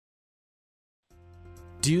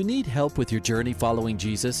Do you need help with your journey following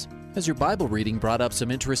Jesus? Has your Bible reading brought up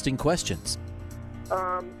some interesting questions?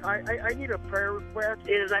 I need a prayer request.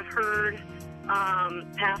 I've heard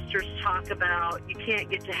pastors talk about you can't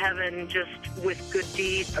get to heaven just with good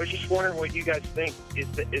deeds. I was just wondering what you guys think.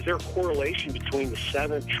 Is there a correlation between the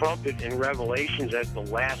seventh trumpet in Revelations as the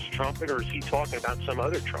last trumpet, or is he talking about some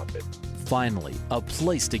other trumpet? Finally, a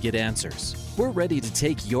place to get answers. We're ready to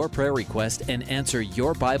take your prayer request and answer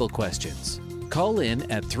your Bible questions. Call in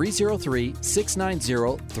at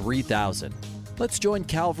 303-690-3000. Let's join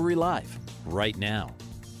Calvary Live right now.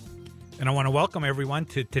 And I want to welcome everyone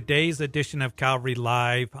to today's edition of Calvary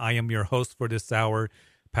Live. I am your host for this hour,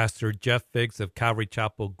 Pastor Jeff Figs of Calvary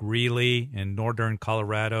Chapel Greeley in Northern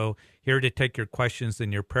Colorado, here to take your questions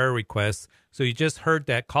and your prayer requests. So you just heard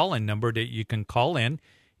that call-in number that you can call in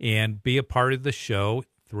and be a part of the show,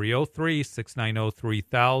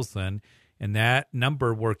 303-690-3000. And that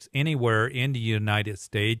number works anywhere in the United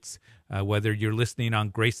States, whether you're listening on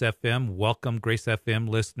Grace FM. Welcome, Grace FM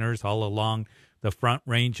listeners, all along the Front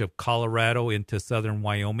Range of Colorado into southern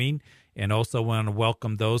Wyoming. And also want to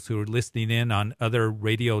welcome those who are listening in on other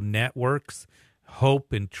radio networks,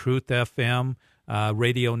 Hope and Truth FM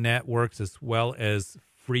radio networks, as well as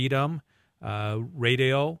Freedom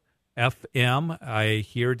Radio FM. I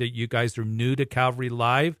hear that you guys are new to Calvary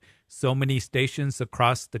Live. So many stations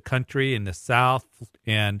across the country in the South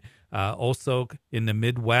and also in the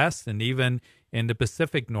Midwest and even in the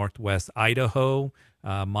Pacific Northwest, Idaho,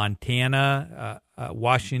 Montana,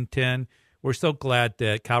 Washington. We're so glad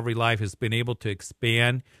that Calvary Live has been able to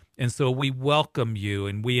expand. And so we welcome you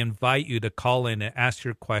and we invite you to call in and ask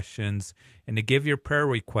your questions and to give your prayer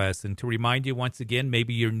requests. And to remind you once again,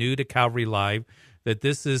 maybe you're new to Calvary Live, that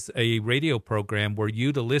this is a radio program where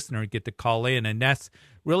you, the listener, get to call in. And that's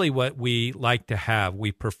really what we like to have.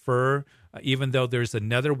 We prefer, even though there's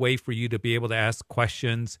another way for you to be able to ask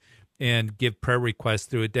questions and give prayer requests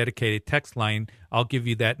through a dedicated text line. I'll give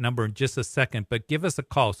you that number in just a second, but give us a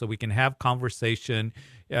call so we can have conversation.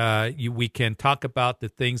 We can talk about the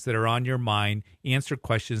things that are on your mind, answer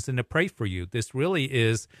questions, and to pray for you. This really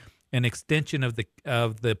is an extension of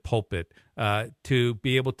the pulpit to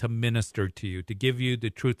be able to minister to you, to give you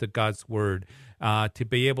the truth of God's word, to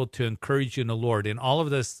be able to encourage you in the Lord. And all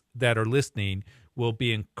of us that are listening will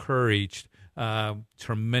be encouraged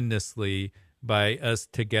tremendously by us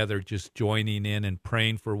together just joining in and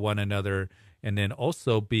praying for one another, and then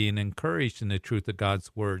also being encouraged in the truth of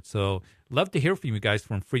God's word. So love to hear from you guys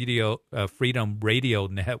from Freedom Radio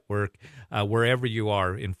Network, wherever you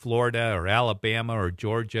are, in Florida or Alabama or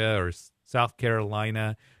Georgia or South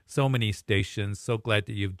Carolina. So many stations. So glad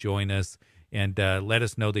that you've joined us, and let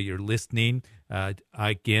us know that you're listening.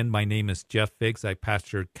 Again, my name is Jeff Figs. I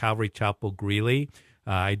pastor Calvary Chapel Greeley.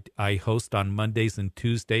 I host on Mondays and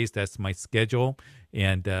Tuesdays. That's my schedule.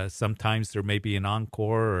 And sometimes there may be an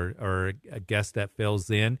encore or a guest that fills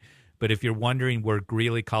in. But if you're wondering where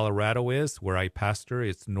Greeley, Colorado is, where I pastor,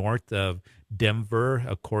 it's north of Denver.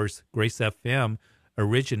 Of course, Grace FM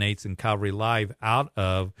originates in Calvary Live out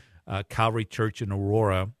of Calvary Church in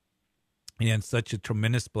Aurora. And such a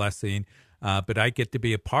tremendous blessing. But I get to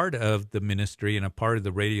be a part of the ministry and a part of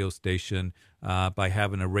the radio station by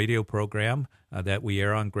having a radio program that we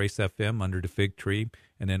air on Grace FM under the fig tree,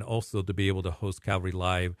 and then also to be able to host Calvary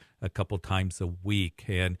Live a couple times a week.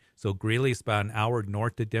 And so Greeley is about an hour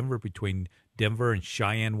north of Denver, between Denver and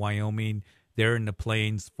Cheyenne, Wyoming. They're in the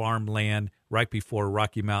plains, farmland, right before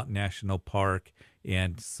Rocky Mountain National Park.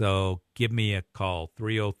 And so give me a call,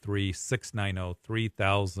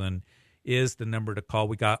 303-690-3000. is the number to call.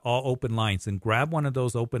 We got all open lines, and grab one of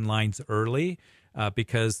those open lines early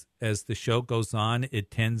because as the show goes on,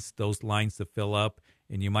 it tends those lines to fill up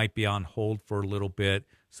and you might be on hold for a little bit.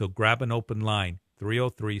 So grab an open line,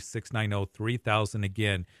 303-690-3000.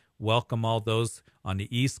 Again, welcome all those on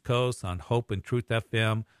the East Coast, on Hope and Truth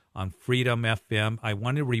FM, on Freedom FM. I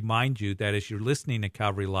want to remind you that as you're listening to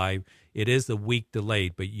Calvary Live, it is a week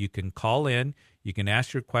delayed, but you can call in, you can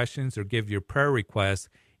ask your questions or give your prayer requests,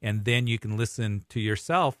 and then you can listen to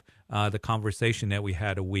yourself the conversation that we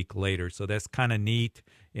had a week later. So that's kind of neat,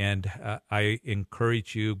 and I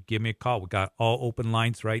encourage you, give me a call. We got all open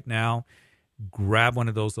lines right now. Grab one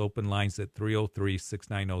of those open lines at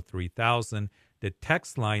 303-690-3000. The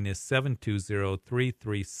text line is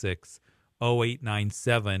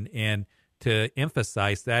 720-336-0897. And to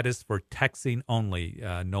emphasize, that is for texting only.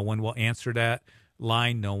 No one will answer that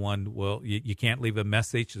line. No one will, you can't leave a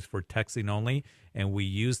message. It's for texting only. And we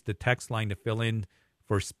use the text line to fill in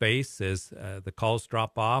for space as the calls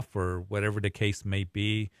drop off or whatever the case may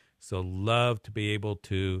be. So love to be able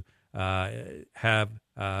to have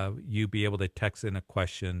you be able to text in a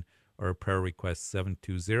question or prayer request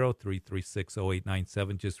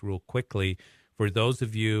 720-336-0897. Just real quickly, for those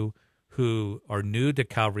of you who are new to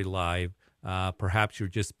Calvary Live, perhaps you're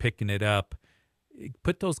just picking it up,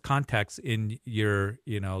 put those contacts in your,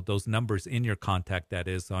 those numbers in your contact, that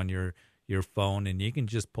is, on your phone, and you can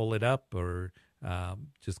just pull it up or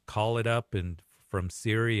just call it up and from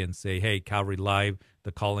Siri and say, hey, Calvary Live,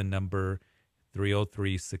 the call-in number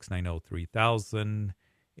 303-690-3000,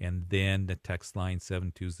 and then the text line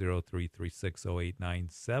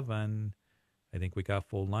 720-336-0897. I think we got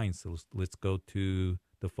full lines, so let's go to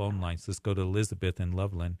the phone lines. Let's go to Elizabeth in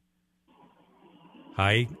Loveland.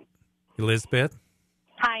 Hi, Elizabeth.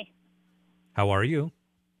 Hi. How are you?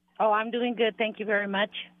 Oh, I'm doing good. Thank you very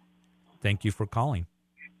much. Thank you for calling.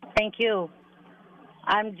 Thank you.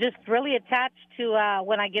 I'm just really attached to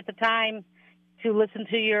when I get the time to listen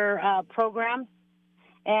to your program.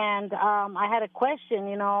 And I had a question,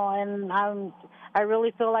 and I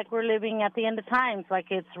really feel like we're living at the end of times,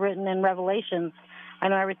 like it's written in Revelations. I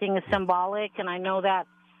know everything is symbolic, and I know that,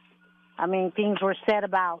 things were said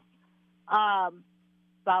about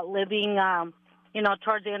living,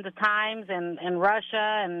 towards the end of times, and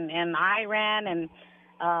Russia and Iran and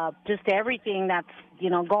just everything that's,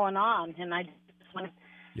 going on. And I just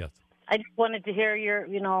wanted to hear your,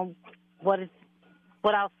 what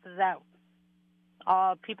else does that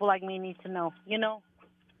people like me need to know,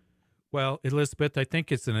 Well, Elizabeth, I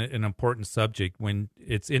think it's an important subject. When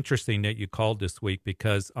it's interesting that you called this week,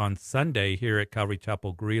 because on Sunday here at Calvary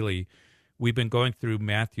Chapel Greeley, we've been going through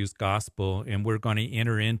Matthew's Gospel, and we're going to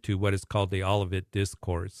enter into what is called the Olivet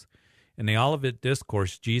Discourse. In the Olivet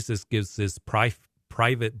Discourse, Jesus gives this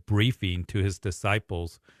private briefing to his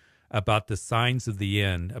disciples about the signs of the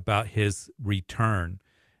end, about his return.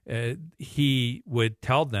 He would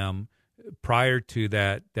tell them prior to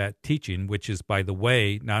that teaching, which is, by the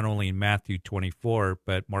way, not only in Matthew 24,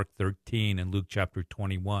 but Mark 13 and Luke chapter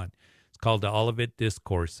 21. It's called the Olivet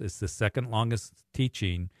Discourse. It's the second longest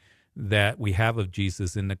teaching that we have of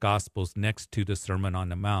Jesus in the Gospels, next to the Sermon on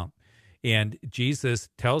the Mount. And Jesus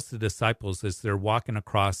tells the disciples as they're walking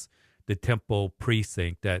across the temple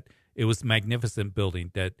precinct that it was a magnificent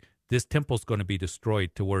building, that this temple's going to be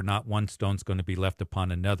destroyed to where not one stone's going to be left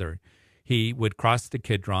upon another. He would cross the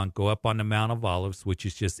Kidron, go up on the Mount of Olives, which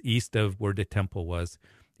is just east of where the temple was.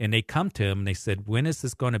 And they come to him and they said, when is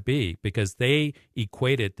this going to be? Because they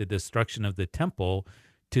equated the destruction of the temple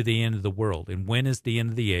to the end of the world. And when is the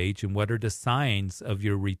end of the age? And what are the signs of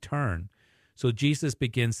your return? So Jesus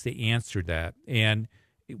begins to answer that. And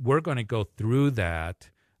we're going to go through that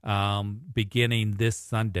beginning this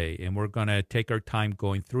Sunday. And we're going to take our time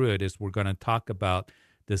going through it as we're going to talk about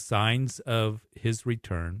the signs of his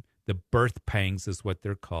return. The birth pangs is what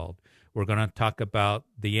they're called. We're going to talk about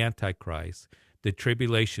the Antichrist, the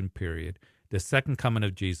tribulation period, the second coming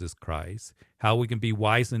of Jesus Christ, how we can be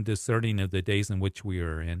wise and discerning of the days in which we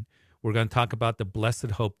are in. We're going to talk about the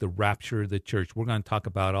blessed hope, the rapture of the church. We're going to talk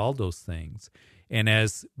about all those things. And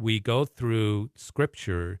as we go through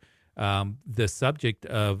Scripture, the subject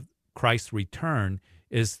of Christ's return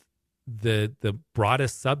is the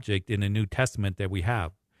broadest subject in the New Testament that we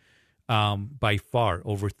have. By far,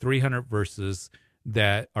 over 300 verses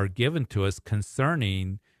that are given to us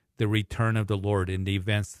concerning the return of the Lord and the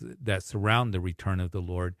events that surround the return of the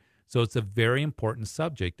Lord. So it's a very important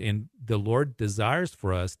subject, and the Lord desires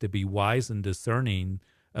for us to be wise and discerning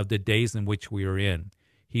of the days in which we are in.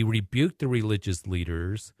 He rebuked the religious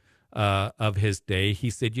leaders of his day. He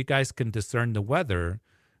said, you guys can discern the weather,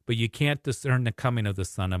 but you can't discern the coming of the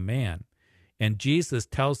Son of Man. And Jesus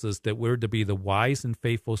tells us that we're to be the wise and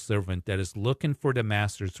faithful servant that is looking for the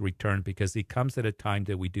master's return, because he comes at a time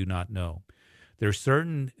that we do not know. There are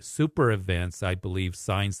certain super events, I believe,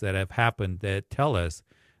 signs that have happened that tell us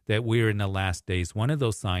that we're in the last days. One of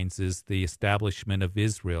those signs is the establishment of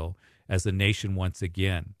Israel as a nation once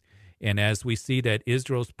again. And as we see that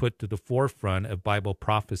Israel's put to the forefront of Bible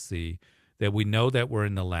prophecy, that we know that we're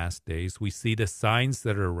in the last days. We see the signs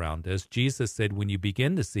that are around us. Jesus said, when you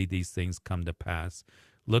begin to see these things come to pass,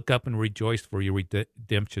 look up and rejoice, for your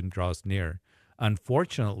redemption draws near.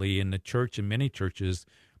 Unfortunately, in the church and many churches,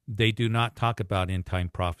 they do not talk about end-time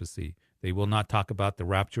prophecy. They will not talk about the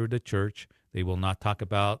rapture of the church. They will not talk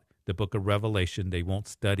about the book of Revelation. They won't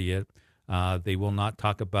study it. They will not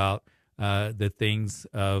talk about the things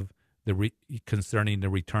of concerning the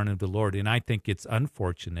return of the Lord. And I think it's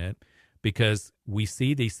unfortunate, because we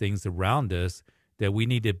see these things around us that we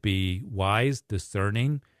need to be wise,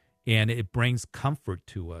 discerning, and it brings comfort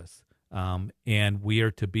to us. And we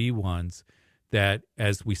are to be ones that,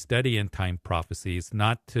 as we study end-time prophecy, it's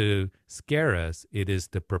not to scare us, it is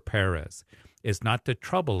to prepare us. It's not to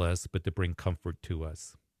trouble us, but to bring comfort to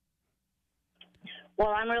us. Well,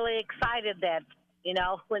 I'm really excited that,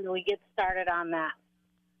 when we get started on that.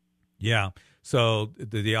 Yeah. So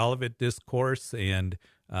the Olivet Discourse, and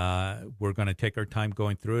we're going to take our time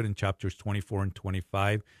going through it in chapters 24 and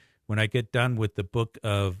 25. When I get done with the book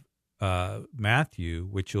of Matthew,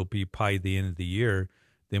 which will be by the end of the year,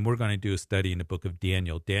 then we're going to do a study in the book of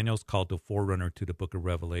Daniel. Daniel's called the forerunner to the book of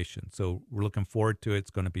Revelation. So we're looking forward to it. It's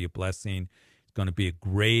going to be a blessing. It's going to be a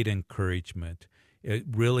great encouragement. It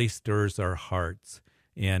really stirs our hearts.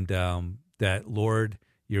 And that, Lord,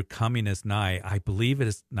 your coming is nigh. I believe it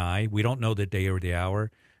is nigh. We don't know the day or the hour,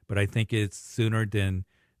 but I think it's sooner than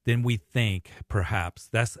we think, perhaps.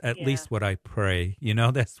 That's at least what I pray.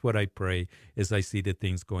 That's what I pray as I see the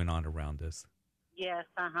things going on around us. Yes,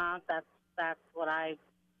 that's what I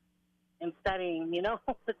am studying.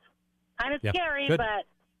 It's kind of scary, good. but,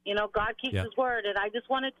 God keeps his word. And I just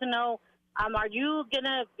wanted to know, are you going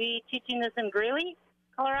to be teaching this in Greeley,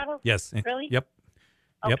 Colorado? Yes. Greeley? Yep.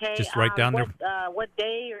 Okay. Yep. Just right down there. What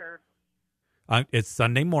day or? It's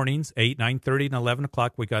Sunday mornings, 8, 9:30, and 11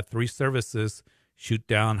 o'clock. We got 3 services. Shoot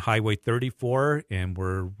down Highway 34, and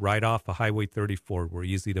we're right off of Highway 34. We're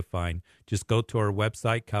easy to find. Just go to our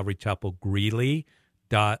website,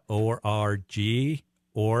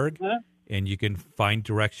 calvarychapelgreeley.org, and you can find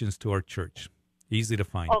directions to our church. Easy to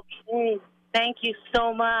find. Okay. Thank you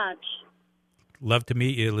so much. Love to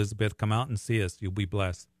meet you, Elizabeth. Come out and see us. You'll be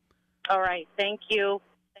blessed. All right. Thank you.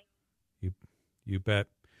 You bet.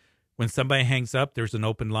 When somebody hangs up, there's an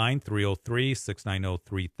open line,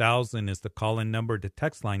 303-690-3000 is the call-in number. The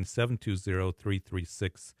text line,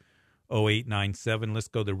 720-336-0897. Let's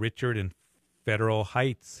go to Richard in Federal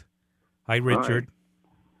Heights. Hi, Richard.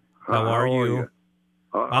 Hi. How are you?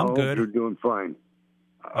 I'm good. You're doing fine.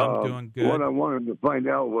 I'm doing good. What I wanted to find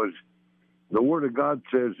out was the Word of God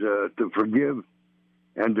says to forgive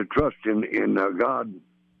and to trust in God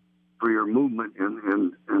for your movement,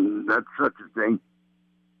 and that's such a thing.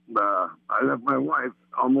 I left my wife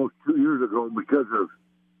almost 2 years ago because of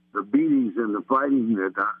the beatings and the fighting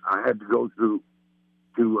that I had to go through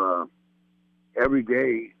every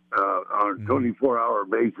day on a 24-hour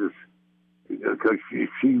basis, because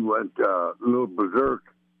she went a little berserk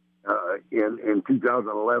in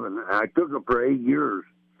 2011. And I took her for 8 years,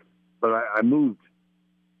 but I moved,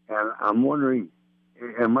 and I'm wondering,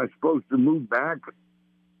 am I supposed to move back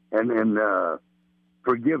and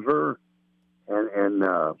forgive her and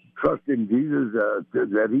trust in Jesus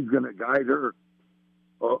that He's going to guide her,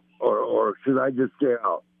 or should I just stay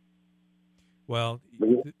out? Well,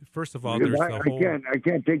 first of all, there's I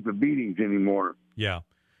can't take the beatings anymore. Yeah,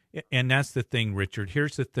 and that's the thing, Richard.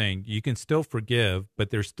 Here's the thing: you can still forgive,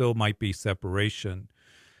 but there still might be separation.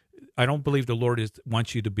 I don't believe the Lord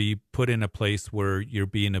wants you to be put in a place where you're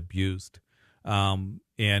being abused, and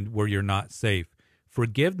where you're not safe.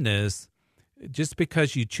 Forgiveness. Just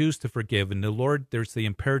because you choose to forgive, and the Lord, there's the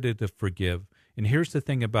imperative to forgive. And here's the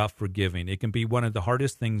thing about forgiving. It can be one of the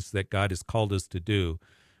hardest things that God has called us to do,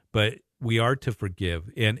 but we are to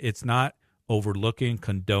forgive. And it's not overlooking,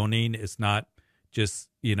 condoning. It's not just,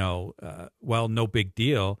 no big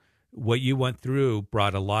deal. What you went through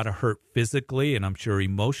brought a lot of hurt physically, and I'm sure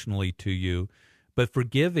emotionally to you. But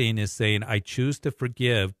forgiving is saying, I choose to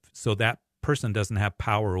forgive so that person doesn't have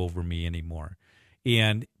power over me anymore.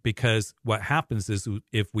 And because what happens is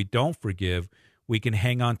if we don't forgive, we can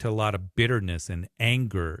hang on to a lot of bitterness and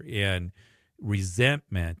anger and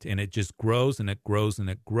resentment, and it just grows and it grows and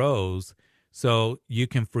it grows. So you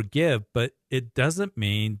can forgive, but it doesn't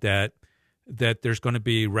mean that there's going to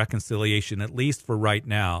be reconciliation, at least for right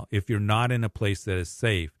now. If you're not in a place that is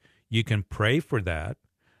safe, you can pray for that.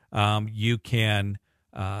 You can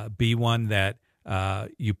be one that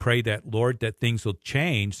you pray that, Lord, that things will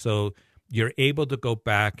change so you're able to go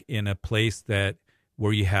back in a place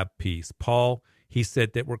where you have peace. Paul, he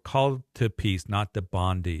said that we're called to peace, not to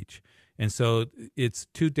bondage. And so it's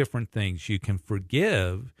two different things. You can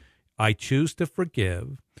forgive. I choose to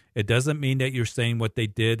forgive. It doesn't mean that you're saying what they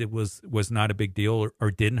did, it was not a big deal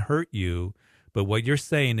or didn't hurt you. But what you're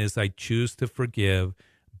saying is, I choose to forgive,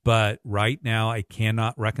 but right now I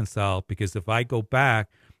cannot reconcile, because if I go back,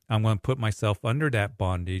 I'm going to put myself under that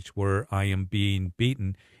bondage where I am being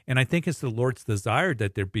beaten. And I think it's the Lord's desire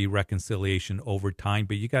that there be reconciliation over time,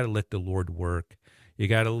 but you got to let the Lord work. You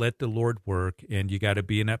got to let the Lord work, and you got to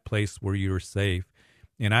be in that place where you're safe.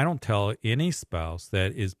 And I don't tell any spouse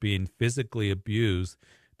that is being physically abused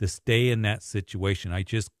to stay in that situation. I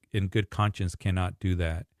just, in good conscience, cannot do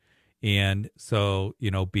that. And so,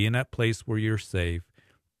 be in that place where you're safe.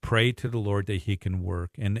 Pray to the Lord that He can work.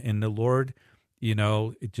 And the Lord,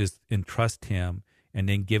 just entrust Him and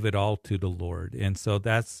then give it all to the Lord. And so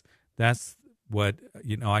that's what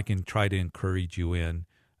I can try to encourage you in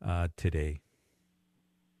today.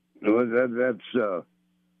 Well, that's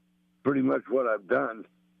pretty much what I've done.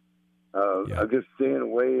 I'm just staying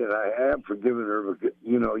away, and I have forgiven her. Because,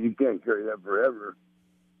 you can't carry that forever.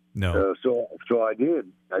 No. So I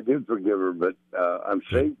did. I did forgive her, but I'm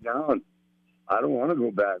safe now, and I don't want to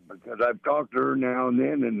go back because I've talked to her now and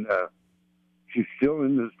then, and she's still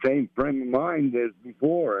in the same frame of mind as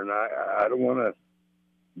before, and I don't want to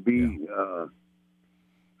be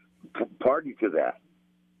party to that.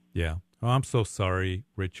 Yeah. Oh, I'm so sorry,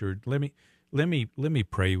 Richard. Let me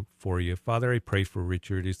pray for you. Father, I pray for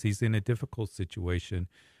Richard as he's in a difficult situation.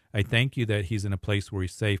 I thank you that he's in a place where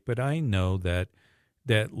he's safe, but I know that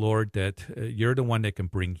Lord, that you're the one that can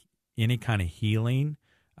bring any kind of healing.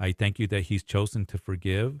 I thank you that he's chosen to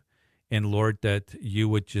forgive. And Lord, that you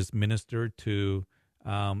would just minister to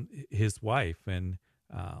his wife, and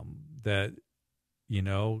that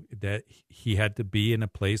that he had to be in a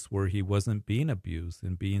place where he wasn't being abused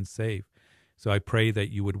and being safe. So I pray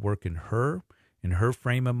that you would work in her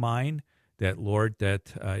frame of mind, that, Lord,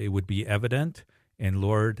 that it would be evident, and,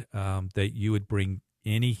 Lord, that you would bring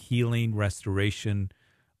any healing, restoration,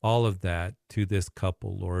 all of that to this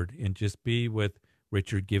couple, Lord, and just be with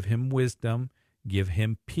Richard. Give him wisdom, give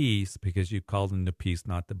him peace, because you called him to peace,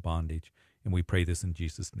 not to bondage. And we pray this in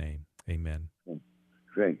Jesus' name. Amen.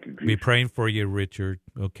 Thank you, Jesus. Be praying for you, Richard,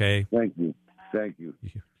 okay? Thank you. Thank you.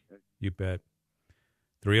 You bet.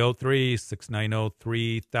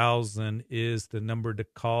 303-690-3000 is the number to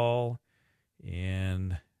call,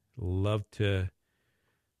 and love to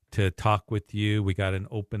talk with you. We got an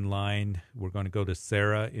open line. We're going to go to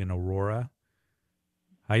Sarah in Aurora.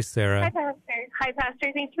 Hi, Sarah. Hi, Pastor. Hi,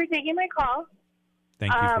 Pastor. Thanks for taking my call.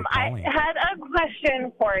 Thank you for calling. I had a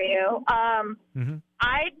question for you.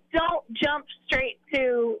 I don't jump straight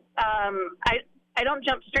to I don't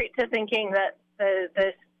jump straight to thinking that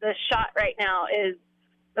the shot right now is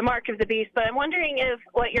the mark of the beast, but I'm wondering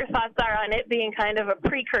what your thoughts are on it being kind of a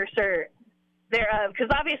precursor thereof, because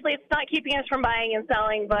obviously it's not keeping us from buying and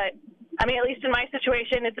selling, but I mean, at least in my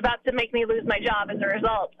situation, it's about to make me lose my job as a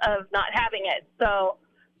result of not having it. So,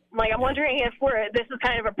 I'm wondering if this is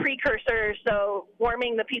kind of a precursor, so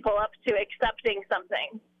warming the people up to accepting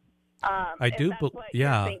something. I do, that's what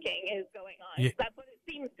you're thinking is going on. Yeah. That's what it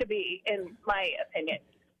seems to be, in my opinion.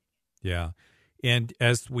 Yeah. And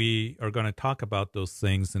as we are going to talk about those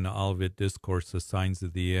things in the Olivet Discourse, the signs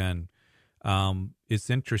of the end, it's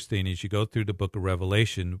interesting as you go through the book of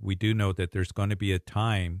Revelation, we do know that there's going to be a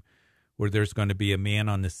time where there's going to be a man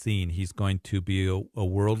on the scene. He's going to be a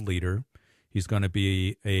world leader. He's going to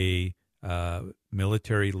be a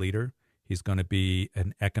military leader. He's going to be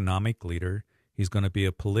an economic leader. He's going to be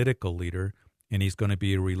a political leader, and he's going to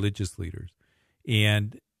be a religious leader.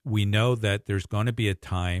 And we know that there's going to be a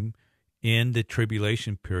time in the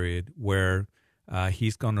tribulation period where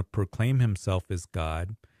he's going to proclaim himself as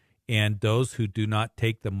God, and those who do not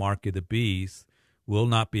take the mark of the beast will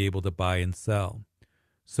not be able to buy and sell.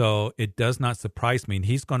 So it does not surprise me. And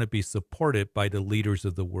he's going to be supported by the leaders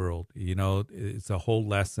of the world. It's a whole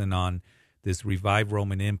lesson on this revived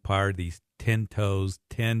Roman Empire, these 10 toes,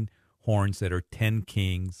 10 horns that are 10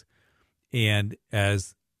 kings. And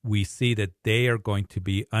as we see that they are going to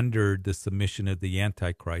be under the submission of the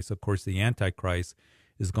Antichrist. Of course, the Antichrist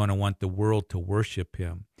is going to want the world to worship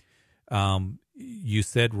him. You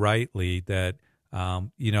said rightly that,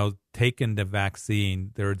 taking the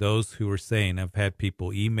vaccine, there are those who are saying, I've had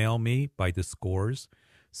people email me by the scores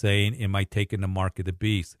saying, am I taking the mark of the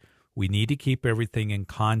beast? We need to keep everything in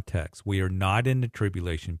context. We are not in the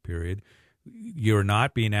tribulation period. You're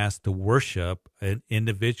not being asked to worship an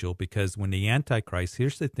individual, because when the Antichrist,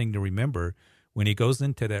 here's the thing to remember, when he goes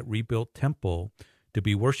into that rebuilt temple to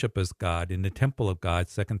be worshiped as God, in the temple of God,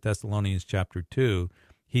 2 Thessalonians chapter 2,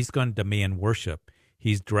 he's going to demand worship.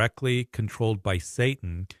 He's directly controlled by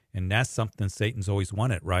Satan, and that's something Satan's always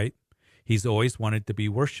wanted, right? He's always wanted to be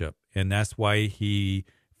worshiped, and that's why he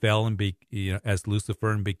fell and as Lucifer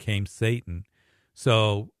and became Satan.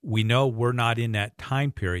 So we know we're not in that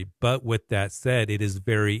time period, but with that said, it is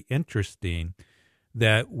very interesting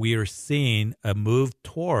that we are seeing a move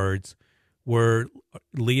towards where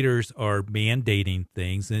leaders are mandating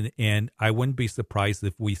things, and I wouldn't be surprised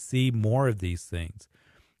if we see more of these things.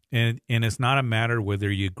 And it's not a matter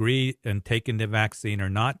whether you agree in taking the vaccine or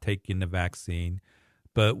not taking the vaccine,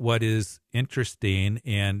 but what is interesting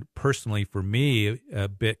and personally for me a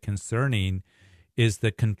bit concerning is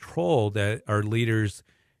the control that our leaders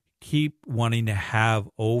keep wanting to have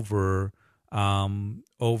over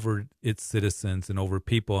its citizens and over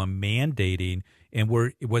people and mandating. And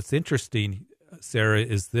what's interesting, Sarah,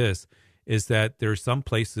 is this, is that there are some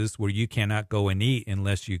places where you cannot go and eat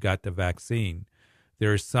unless you got the vaccine.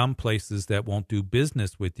 There are some places that won't do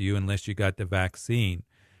business with you unless you got the vaccine.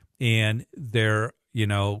 And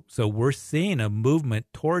so we're seeing a movement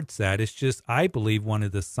towards that. It's just, I believe, one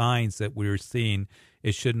of the signs that we're seeing,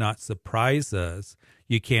 it should not surprise us.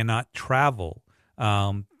 You cannot travel,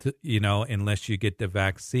 unless you get the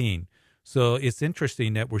vaccine. So it's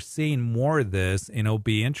interesting that we're seeing more of this, and it'll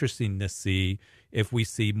be interesting to see if we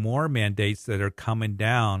see more mandates that are coming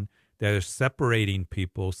down that are separating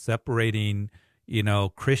people, separating,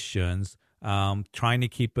 Christians, trying to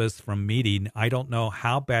keep us from meeting. I don't know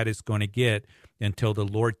how bad it's going to get until the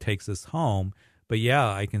Lord takes us home. But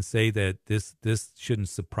yeah, I can say that this shouldn't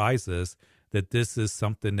surprise us, that this is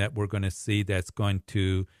something that we're going to see that's going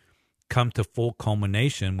to come to full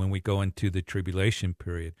culmination when we go into the tribulation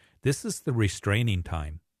period. This is the restraining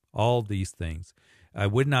time, all these things. I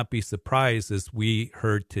would not be surprised, as we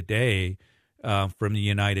heard today from the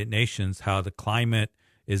United Nations, how the climate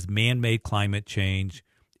is man-made climate change,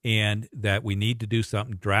 and that we need to do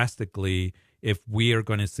something drastically if we are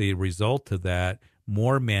going to see a result of that,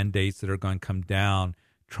 more mandates that are going to come down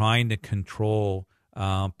trying to control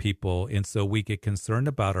people. And so we get concerned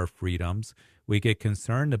about our freedoms. We get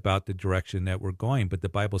concerned about the direction that we're going, but the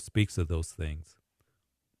Bible speaks of those things.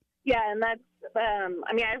 Yeah, and that's,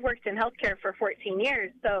 I've worked in healthcare for 14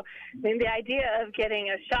 years, so, the idea of getting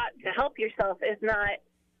a shot to help yourself is not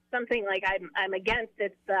something like I'm against.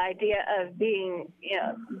 It's the idea of being,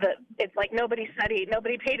 it's like nobody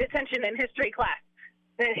paid attention in history class.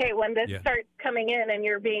 That, hey, when this starts coming in and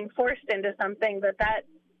you're being forced into something, that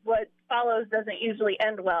what follows doesn't usually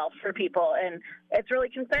end well for people. And it's really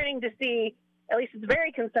concerning to see, at least it's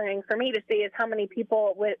very concerning for me to see, is how many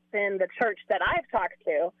people within the church that I've talked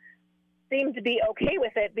to seem to be okay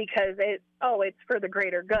with it because it's for the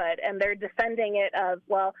greater good. And they're defending it of,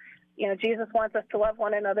 Jesus wants us to love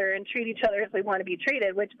one another and treat each other as we want to be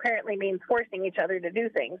treated, which apparently means forcing each other to do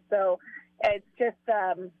things. So it's just,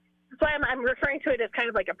 that's why I'm referring to it as kind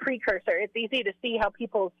of like a precursor. It's easy to see how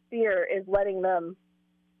people's fear is letting them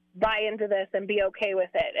buy into this and be okay with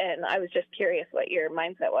it. And I was just curious what your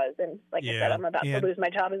mindset was. And like I said, I'm about to lose my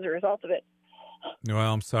job as a result of it.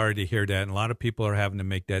 Well, I'm sorry to hear that. And a lot of people are having to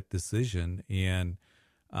make that decision. And,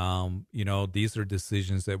 these are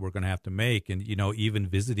decisions that we're going to have to make. And, even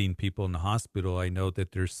visiting people in the hospital, I know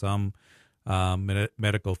that there's some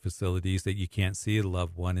medical facilities that you can't see a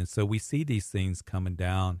loved one. And so we see these things coming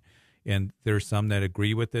down. And there's some that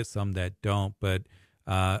agree with it, some that don't. But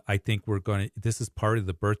I think this is part of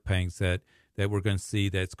the birth pangs that we're going to see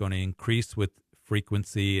that's going to increase with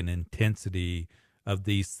frequency and intensity of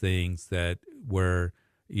these things, that where,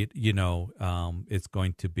 it's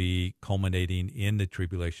going to be culminating in the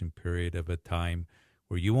tribulation period of a time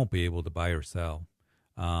where you won't be able to buy or sell,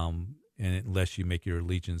 and unless you make your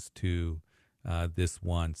allegiance to this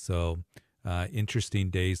one. So interesting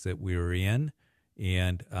days that we're in.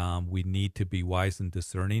 And we need to be wise and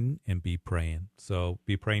discerning and be praying. So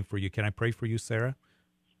be praying for you. Can I pray for you, Sarah?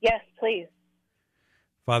 Yes, please.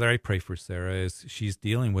 Father, I pray for Sarah as she's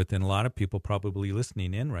dealing with, and a lot of people probably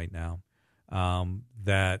listening in right now,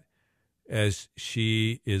 that as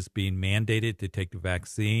she is being mandated to take the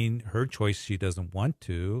vaccine, her choice, she doesn't want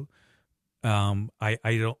to. I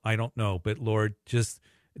don't know, but Lord, just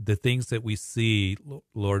the things that we see,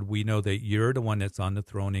 Lord, we know that you're the one that's on the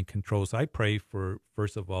throne and controls. I pray for,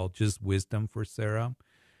 first of all, just wisdom for Sarah,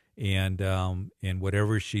 and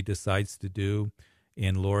whatever she decides to do.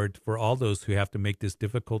 And Lord, for all those who have to make this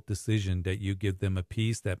difficult decision, that you give them a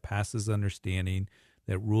peace that passes understanding,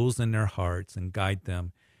 that rules in their hearts and guide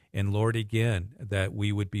them. And Lord, again, that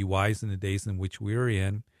we would be wise in the days in which we're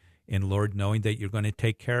in. And Lord, knowing that you're going to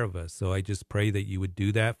take care of us. So I just pray that you would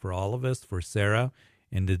do that for all of us, for Sarah,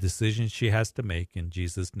 and the decisions she has to make. In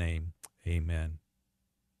Jesus' name, amen.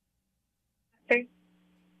 Okay.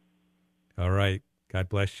 All right. God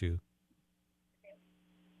bless you.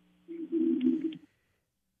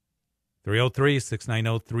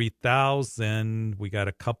 303-690-3000. We got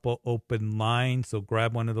a couple open lines, so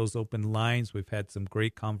grab one of those open lines. We've had some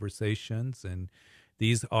great conversations, and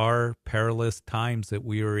these are perilous times that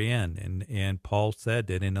we are in. And Paul said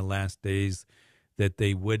that in the last days that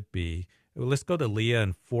they would be. Well, let's go to Leah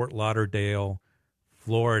in Fort Lauderdale,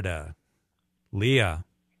 Florida. Leah.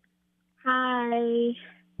 Hi.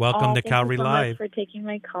 Welcome to Calvary Live. Thank you so much for taking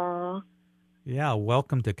my call. Yeah,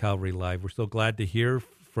 welcome to Calvary Live. We're so glad to hear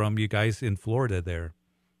from you guys in Florida there.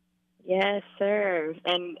 Yes, sir.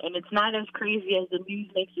 And it's not as crazy as the news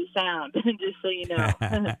makes it sound, just so you know.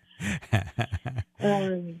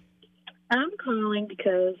 I'm calling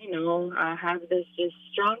because, I have this just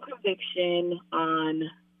strong conviction on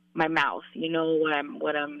my mouth. You know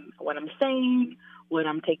what I'm saying, what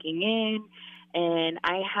I'm taking in, and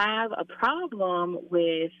I have a problem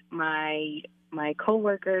with my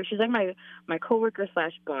coworker. She's like my coworker /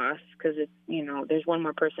 boss, because it's, you know, there's one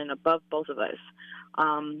more person above both of us.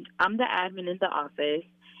 I'm the admin in the office,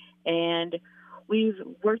 and we've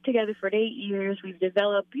worked together for 8 years. We've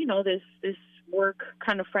developed, you know, this work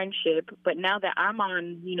kind of friendship. But now that I'm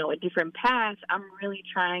on, you know, a different path, I'm really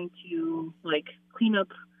trying to like clean up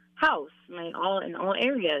house, in all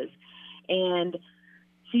areas. And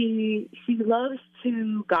she loves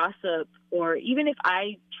to gossip, or even if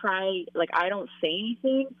I try, like, I don't say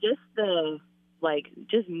anything,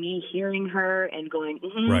 just me hearing her and going,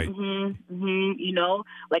 right. You know,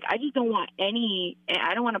 like, I just don't want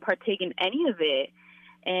I don't want to partake in any of it.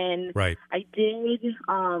 And right. I did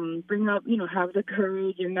bring up, you know, have the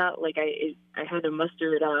courage, and not like I had to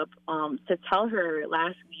muster it up to tell her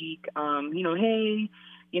last week, you know, hey,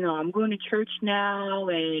 you know, I'm going to church now,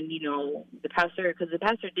 and, you know, the pastor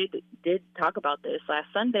did talk about this last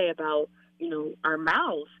Sunday about, you know, our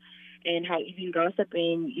mouths and how even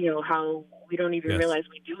gossiping, you know, how we don't even realize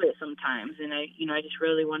we do it sometimes. And I just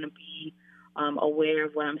really want to be aware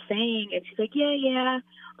of what I'm saying. And she's like, yeah.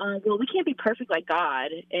 Well, we can't be perfect like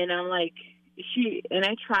God. And I'm like,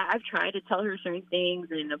 I've tried to tell her certain things,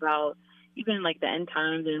 and about even like the end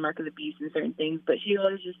times and Mark of the Beast and certain things, but she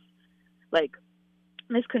always just like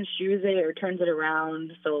misconstrues it or turns it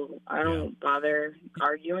around, so I don't bother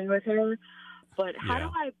arguing with her. But how do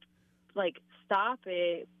I like stop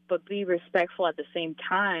it but be respectful at the same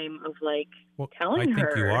time of like telling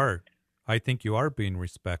her? I think you are being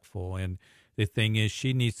respectful, and the thing is,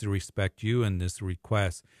 she needs to respect you in this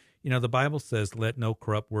request. You know, the Bible says, let no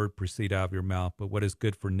corrupt word proceed out of your mouth, but what is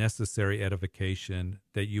good for necessary edification,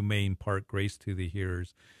 that you may impart grace to the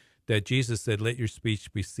hearers. That Jesus said, let your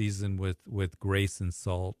speech be seasoned with grace and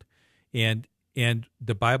salt. And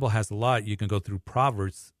the Bible has a lot. You can go through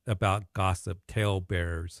Proverbs about gossip,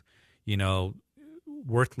 talebearers, you know,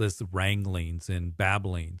 worthless wranglings and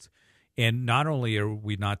babblings. And not only are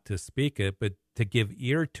we not to speak it, but to give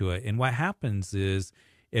ear to it. And what happens is,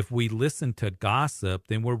 if we listen to gossip,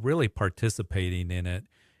 then we're really participating in it.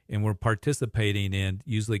 And we're participating in,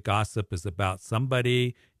 usually gossip is about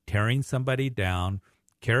somebody tearing somebody down,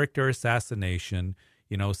 character assassination,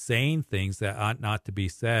 you know, saying things that ought not to be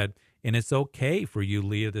said. And it's okay for you,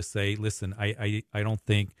 Leah, to say, listen, I don't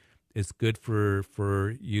think it's good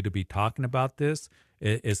for you to be talking about this.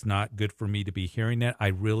 It's not good for me to be hearing it. I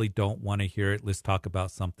really don't want to hear it. Let's talk about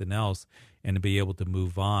something else, and to be able to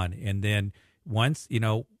move on. And then once, you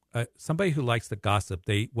know, somebody who likes to gossip,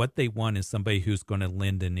 what they want is somebody who's going to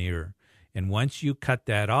lend an ear. And once you cut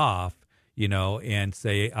that off, you know, and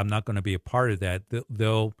say, I'm not going to be a part of that,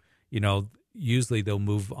 they'll, you know, usually they'll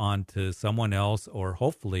move on to someone else, or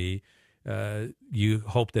hopefully you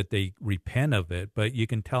hope that they repent of it. But you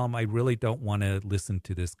can tell them, I really don't want to listen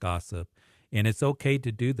to this gossip. And it's okay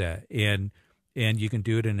to do that. And you can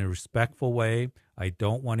do it in a respectful way. I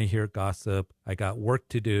don't want to hear gossip. I got work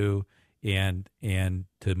to do, and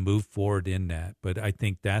to move forward in that. But I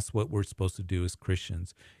think that's what we're supposed to do as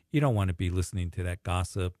Christians. You don't want to be listening to that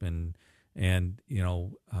gossip and you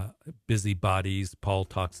know, busybodies. Paul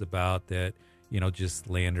talks about that, you know, just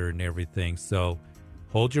slander and everything. So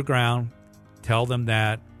hold your ground, tell them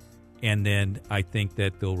that, and then I think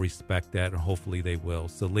that they'll respect that, and hopefully they will.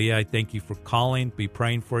 So, Leah, I thank you for calling. Be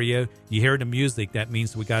praying for you. You hear the music. That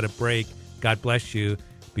means we got a break. God bless you.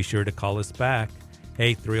 Be sure to call us back.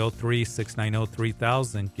 Hey,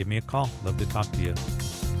 303-690-3000. Give me a call. Love to talk to you.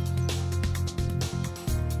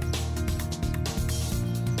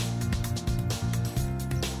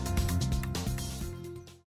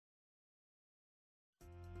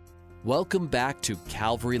 Welcome back to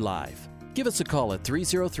Calvary Live. Give us a call at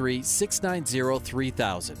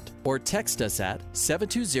 303-690-3000 or text us at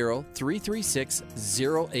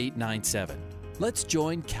 720-336-0897. Let's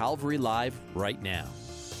join Calvary Live right now.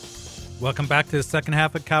 Welcome back to the second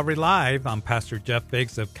half of Calvary Live. I'm Pastor Jeff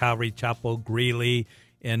Biggs of Calvary Chapel, Greeley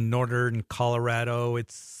in northern Colorado.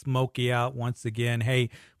 It's smoky out once again. Hey,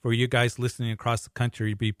 for you guys listening across the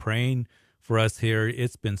country, be praying for us here.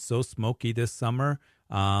 It's been so smoky this summer.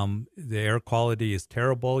 The air quality is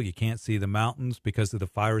terrible. You can't see the mountains because of the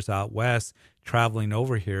fires out west traveling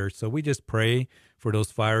over here. So we just pray for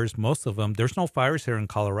those fires. Most of them, there's no fires here in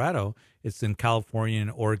Colorado. It's in California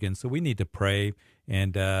and Oregon. So we need to pray.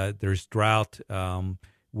 And there's drought.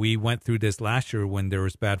 We went through this last year when there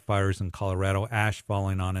was bad fires in Colorado, ash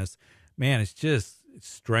falling on us. Man, it's just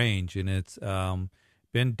strange. And it's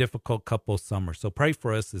been a difficult couple of summers. So pray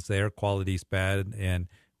for us as the air quality is bad, and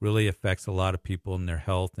really affects a lot of people in their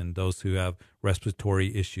health, and those who have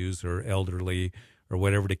respiratory issues or elderly or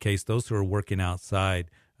whatever the case, those who are working outside,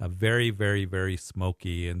 very, very, very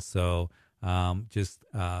smoky. And so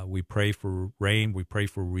we pray for rain, we pray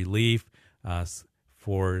for relief,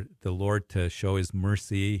 for the Lord to show his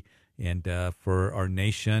mercy, and for our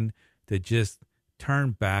nation to just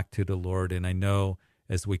turn back to the Lord. And I know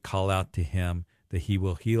as we call out to him that he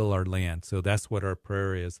will heal our land. So that's what our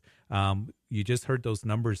prayer is. You just heard those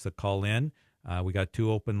numbers to call in. We got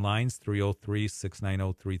 2 open lines,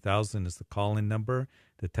 303-690-3000 is the call-in number.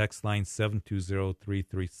 The text line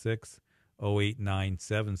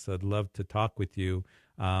 720-336-0897. So I'd love to talk with you.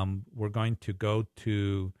 We're going to go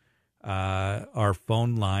to our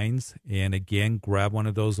phone lines, and again, grab one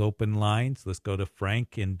of those open lines. Let's go to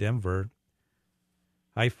Frank in Denver.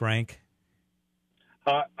 Hi, Frank.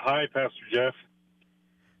 Hi, Pastor Jeff.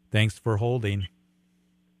 Thanks for holding.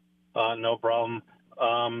 No problem.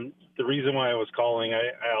 The reason why I was calling,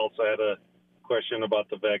 I also had a question about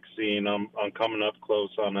the vaccine. I'm coming up close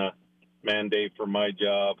on a mandate for my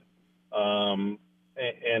job, and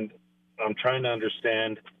I'm trying to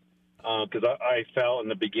understand, because I felt in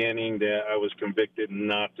the beginning that I was convicted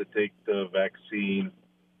not to take the vaccine,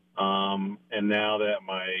 and now that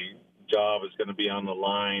my job is going to be on the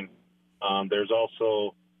line, there's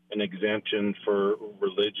also an exemption for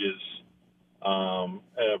religious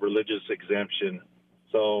exemption.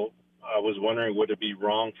 So I was wondering, would it be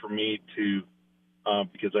wrong for me to,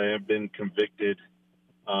 because I have been convicted,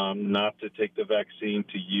 not to take the vaccine,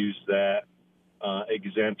 to use that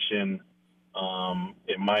exemption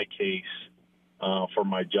in my case for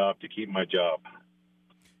my job, to keep my job?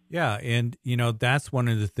 Yeah, and that's one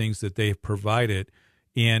of the things that they've provided.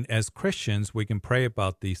 And as Christians, we can pray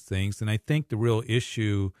about these things. And I think the real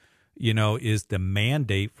issue, is the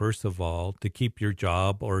mandate, first of all, to keep your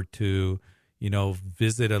job or to,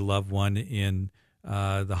 visit a loved one in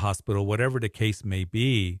the hospital, whatever the case may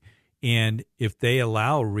be. And if they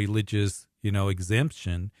allow religious,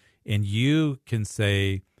 exemption, and you can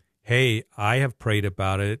say, hey, I have prayed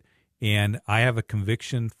about it and I have a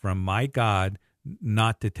conviction from my God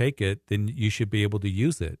not to take it, then you should be able to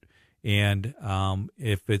use it. And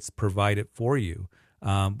if it's provided for you,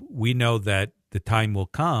 we know that the time will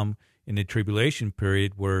come in the tribulation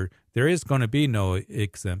period where there is going to be no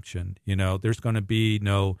exemption. There's going to be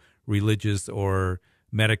no religious or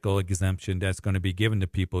medical exemption that's going to be given to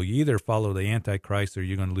people. You either follow the Antichrist or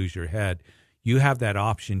you're going to lose your head. You have that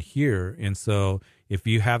option here. And so if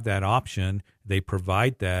you have that option, they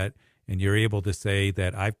provide that, and you're able to say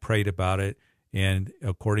that I've prayed about it, and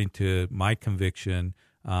according to my conviction,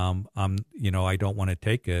 I don't want to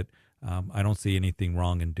take it. I don't see anything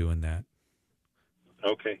wrong in doing that.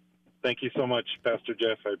 Okay. Thank you so much, Pastor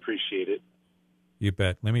Jeff. I appreciate it. You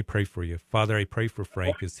bet. Let me pray for you. Father, I pray for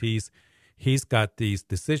Frank because he's got these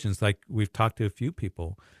decisions, like we've talked to a few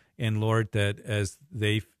people. And Lord, that as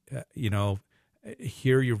they,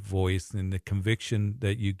 hear your voice and the conviction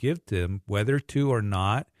that you give them, whether to or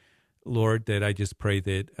not, Lord, that I just pray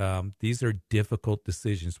that these are difficult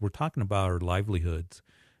decisions. We're talking about our livelihoods,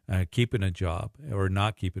 keeping a job or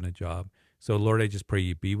not keeping a job. So, Lord, I just pray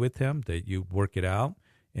you be with him, that you work it out.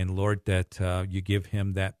 And, Lord, that you give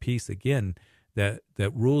him that peace, again, that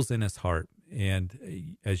rules in his heart.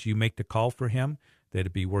 And as you make the call for him, that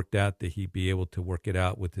it be worked out, that he be able to work it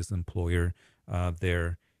out with his employer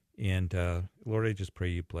there. And, Lord, I just pray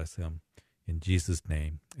you bless him. In Jesus'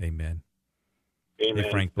 name, amen. Amen. Hey,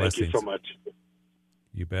 Frank, blessings. Thank you so much.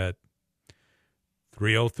 You bet.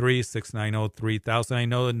 303-690-3000. I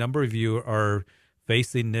know a number of you are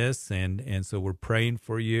facing this, and so we're praying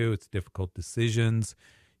for you. It's difficult decisions,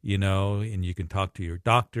 and you can talk to your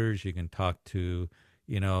doctors. You can talk to,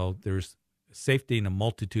 there's safety in a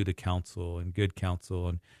multitude of counsel and good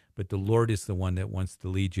counsel, but the Lord is the one that wants to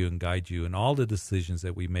lead you and guide you in all the decisions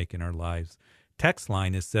that we make in our lives. Text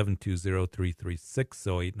line is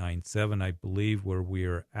 720-336-0897. I believe where we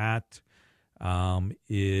are at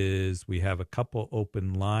is we have a couple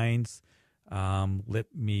open lines. Let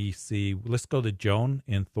me see. Let's go to Joan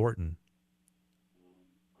in Thornton.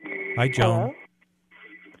 Hi, Joan. Hello?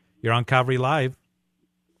 You're on Calvary Live.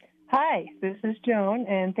 Hi, this is Joan,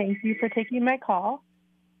 and thank you for taking my call.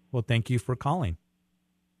 Well, thank you for calling.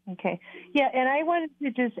 Okay. Yeah, and I wanted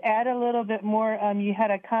to just add a little bit more. You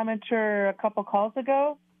had a commenter a couple calls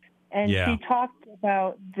ago, and she talked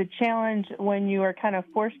about the challenge when you are kind of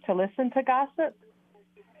forced to listen to gossip.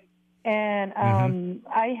 And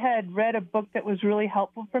I had read a book that was really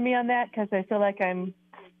helpful for me on that, because I feel like I'm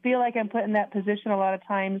put in that position a lot of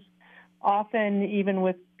times, often even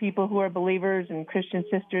with people who are believers and Christian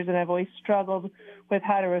sisters, and I've always struggled with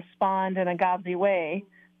how to respond in a godly way.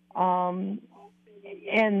 And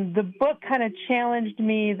the book kind of challenged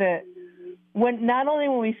me that not only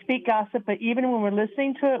when we speak gossip, but even when we're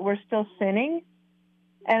listening to it, we're still sinning.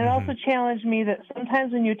 And it also challenged me that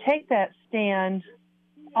sometimes when you take that stand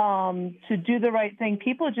to do the right thing,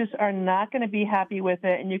 people just are not going to be happy with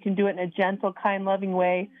it, and you can do it in a gentle, kind, loving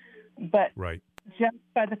way. But just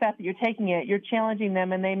by the fact that you're taking it, you're challenging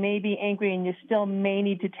them, and they may be angry, and you still may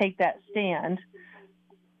need to take that stand.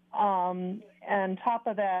 And on top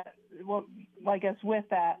of that, well, I guess with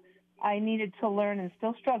that, I needed to learn and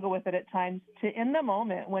still struggle with it at times to, in the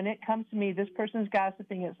moment, when it comes to me, this person's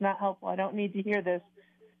gossiping, it's not helpful, I don't need to hear this,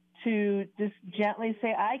 to just gently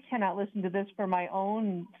say, I cannot listen to this for my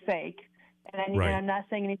own sake. And I'm not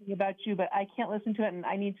saying anything about you, but I can't listen to it and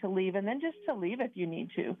I need to leave. And then just to leave if you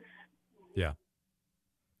need to. Yeah.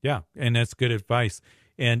 Yeah. And that's good advice.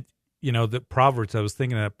 And, you know, the Proverbs, I was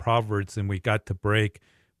thinking of Proverbs, and we got to break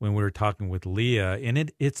when we were talking with Leah.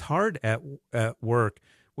 And it's hard at work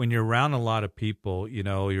when you're around a lot of people, you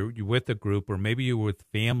know, you're with a group, or maybe you're with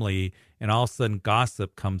family, and all of a sudden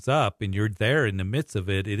gossip comes up and you're there in the midst of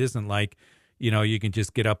it. It isn't like, you know, you can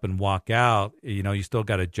just get up and walk out. You know, you still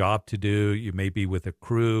got a job to do. You may be with a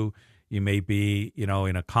crew. You may be, you know,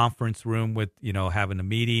 in a conference room with, you know, having a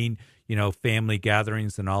meeting, you know, family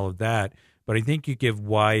gatherings and all of that. But I think you give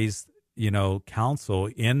wise, you know, counsel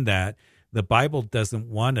in that the Bible doesn't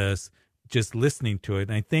want us just listening to it.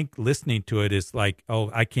 And I think listening to it is like, oh,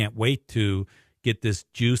 I can't wait to get this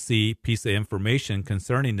juicy piece of information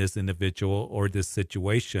concerning this individual or this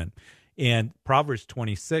situation. And Proverbs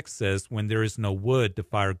 26 says, when there is no wood, the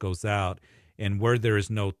fire goes out, and where there is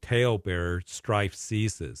no talebearer, strife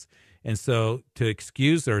ceases. And so to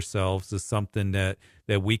excuse ourselves is something that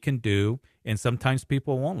we can do. And sometimes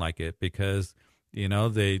people won't like it because, you know,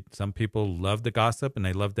 some people love the gossip and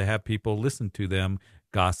they love to have people listen to them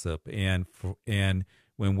gossip. And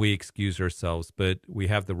when we excuse ourselves, but we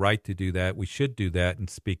have the right to do that. We should do that and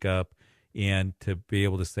speak up, and to be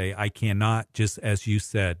able to say, I cannot, just as you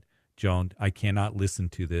said, Joan, I cannot listen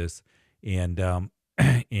to this. And,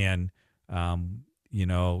 you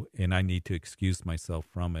know, and I need to excuse myself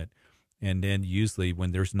from it. And then usually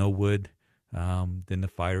when there's no wood, then the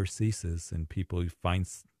fire ceases and people find,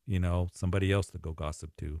 you know, somebody else to go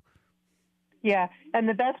gossip to. Yeah, and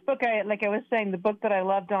the best book, like I was saying, the book that I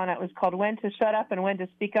loved on it was called When to Shut Up and When to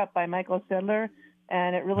Speak Up by Michael Sedler,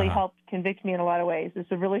 and it really helped convict me in a lot of ways.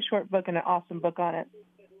 It's a really short book and an awesome book on it.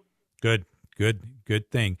 Good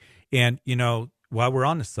thing. And, you know, while we're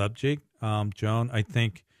on the subject, Joan, I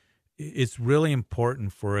think it's really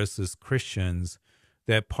important for us as Christians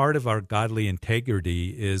that part of our godly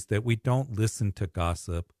integrity is that we don't listen to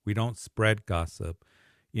gossip. We don't spread gossip.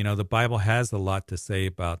 You know, the Bible has a lot to say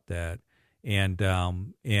about that. And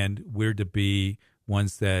we're to be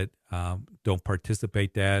ones that don't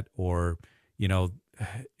participate that, or, you know,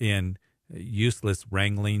 in useless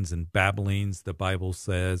wranglings and babblings, the Bible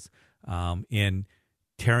says, in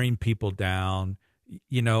tearing people down.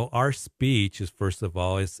 You know, our speech is, first of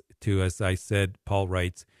all, is to, as I said, Paul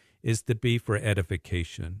writes, is to be for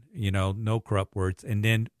edification, you know, no corrupt words. And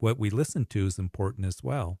then what we listen to is important as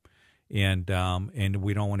well. And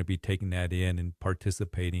we don't want to be taking that in and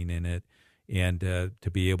participating in it, and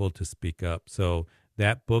to be able to speak up. So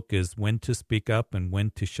that book is When to Speak Up and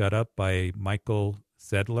When to Shut Up by Michael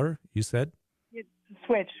Sedler, you said?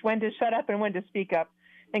 Switch, When to Shut Up and When to Speak Up.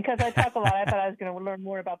 And because I talk a lot, I thought I was going to learn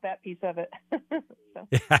more about that piece of it.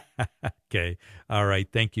 Okay. All right.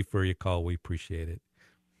 Thank you for your call. We appreciate it.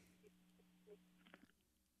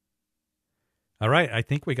 All right. I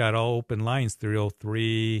think we got all open lines,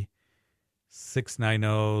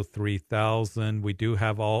 303-690-3000. We do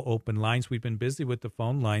have all open lines. We've been busy with the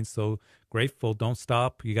phone lines, so grateful. Don't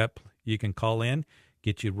stop. You can call in,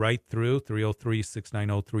 get you right through,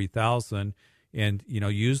 303-690-3000. And, you know,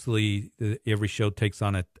 usually every show takes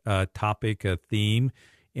on a topic, a theme.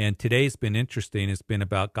 And today's been interesting. It's been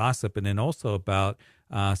about gossip, and then also about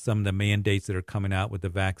some of the mandates that are coming out with the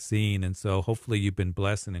vaccine. And so hopefully you've been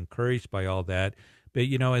blessed and encouraged by all that. But,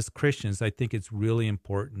 you know, as Christians, I think it's really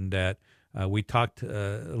important that we talked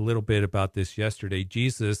a little bit about this yesterday.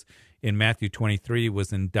 Jesus in Matthew 23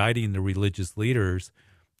 was indicting the religious leaders.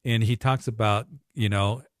 And he talks about, you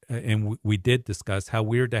know, and we did discuss how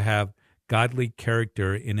we're to have godly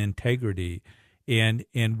character and integrity. And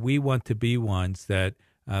we want to be ones that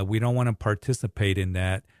we don't want to participate in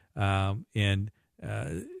that, in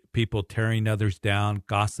people tearing others down,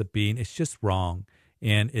 gossiping. It's just wrong.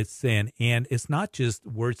 And it's sin. And it's not just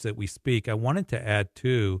words that we speak. I wanted to add,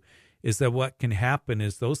 too, is that what can happen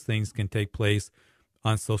is those things can take place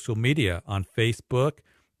on social media, on Facebook,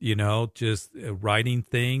 you know, just writing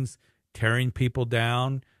things, tearing people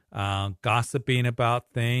down, gossiping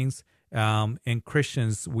about things. And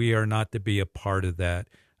Christians, we are not to be a part of that.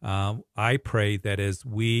 I pray that if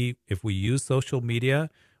we use social media,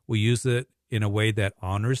 we use it in a way that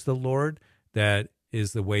honors the Lord, that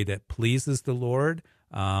is the way that pleases the Lord,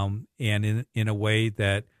 and in a way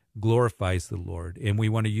that glorifies the Lord. And we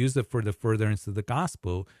want to use it for the furtherance of the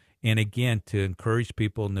gospel, and again, to encourage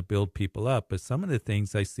people and to build people up. But some of the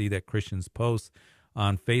things I see that Christians post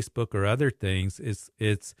on Facebook or other things, it's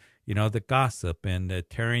the gossip and the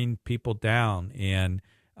tearing people down and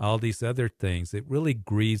all these other things. It really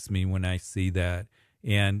grieves me when I see that.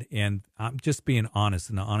 And I'm just being honest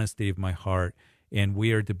in the honesty of my heart. And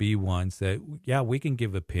we are to be ones that, we can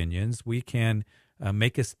give opinions. We can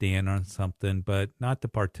make a stand on something, but not to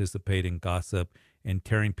participate in gossip and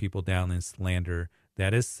tearing people down in slander.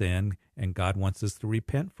 That is sin, and God wants us to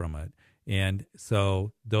repent from it. And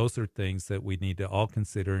so those are things that we need to all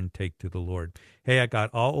consider and take to the Lord. Hey, I got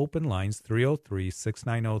all open lines.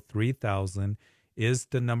 303-690-3000 is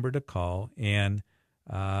the number to call. And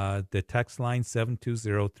the text line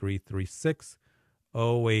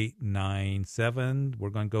 720-336-0897. We're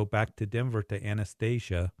going to go back to Denver to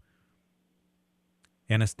Anastasia.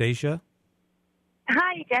 Anastasia?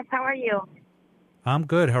 Hi, Jeff. How are you? I'm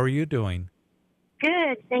good. How are you doing?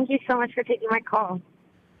 Good. Thank you so much for taking my call.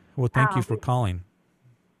 Well, thank you for calling.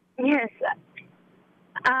 Yes.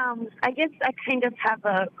 I guess I kind of have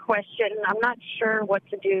a question. I'm not sure what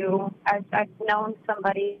to do. I've known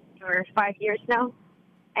somebody for 5 years now,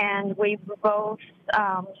 and we both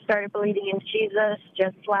started believing in Jesus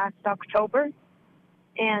just last October.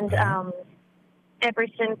 And ever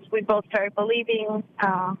since we both started believing,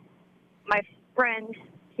 my friend,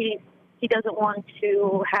 he doesn't want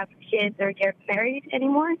to have kids or get married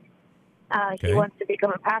anymore. He wants to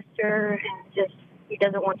become a pastor, and he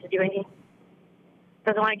doesn't want to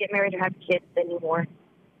doesn't want to get married or have kids anymore.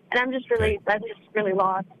 And I'm just really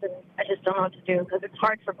lost, and I just don't know what to do because it's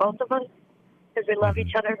hard for both of us because we love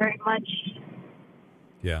each other very much.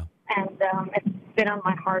 Yeah. And it's been on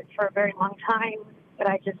my heart for a very long time, but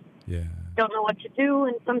I just don't know what to do.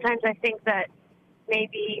 And sometimes I think that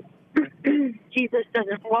maybe Jesus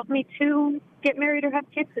doesn't want me to get married or have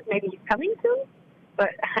kids because maybe he's coming soon.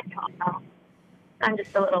 But I don't know. I'm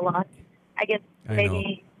just a little lost. I guess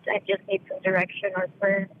maybe I just need some direction or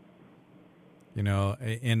prayer.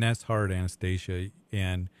 And that's hard, Anastasia.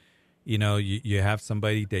 And, you have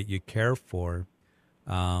somebody that you care for,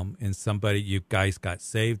 and somebody you guys got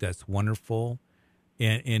saved. That's wonderful.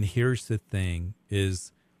 And here's the thing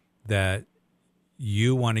is that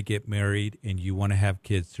you want to get married and you want to have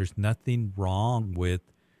kids. There's nothing wrong with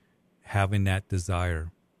having that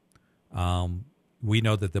desire. We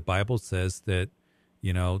know that the Bible says that,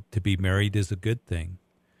 to be married is a good thing.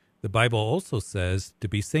 The Bible also says to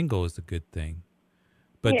be single is a good thing.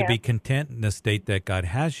 But to be content in the state that God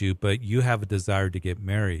has you, but you have a desire to get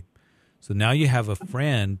married. So now you have a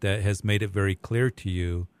friend that has made it very clear to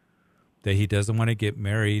you that he doesn't want to get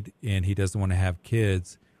married and he doesn't want to have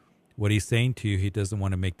kids. What he's saying to you, he doesn't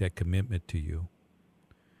want to make that commitment to you.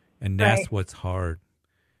 And that's what's hard.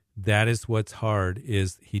 That is what's hard,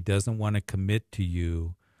 is he doesn't want to commit to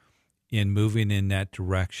you in moving in that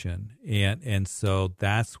direction. And so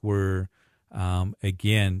that's where,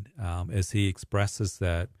 again, as he expresses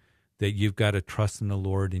that you've got to trust in the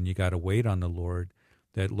Lord and you got to wait on the Lord,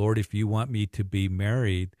 that, Lord, if you want me to be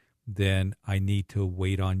married, then I need to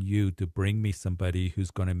wait on you to bring me somebody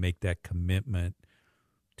who's going to make that commitment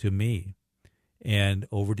to me. And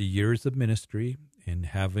over the years of ministry and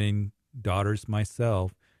having daughters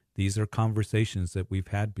myself, these are conversations that we've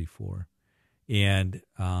had before. And,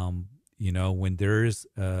 when there's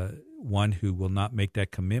one who will not make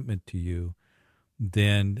that commitment to you,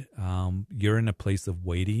 then you're in a place of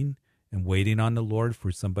waiting on the Lord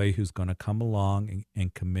for somebody who's going to come along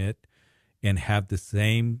and commit and have the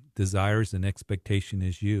same desires and expectation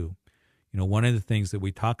as you. One of the things that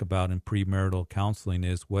we talk about in premarital counseling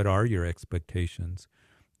is, what are your expectations?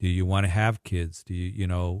 Do you want to have kids? Do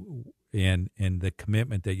you, and the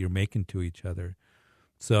commitment that you're making to each other.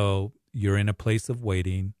 So you're in a place of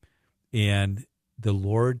waiting, and the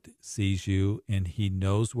Lord sees you, and he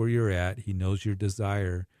knows where you're at. He knows your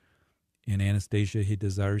desire. And Anastasia, he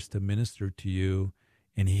desires to minister to you,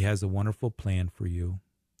 and he has a wonderful plan for you.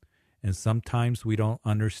 And sometimes we don't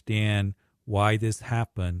understand why this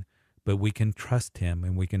happened, but we can trust him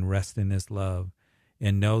and we can rest in his love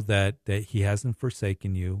and know that he hasn't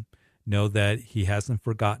forsaken you. Know that he hasn't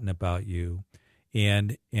forgotten about you,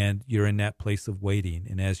 and you're in that place of waiting.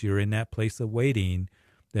 And as you're in that place of waiting,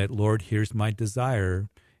 that, Lord, here's my desire.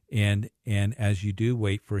 And as you do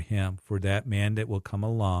wait for him, for that man that will come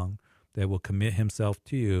along that will commit himself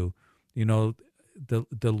to you, you know,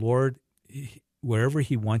 the Lord, wherever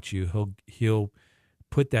he wants you, he'll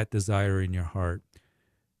put that desire in your heart.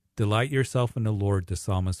 Delight yourself in the Lord, the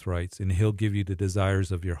psalmist writes, and he'll give you the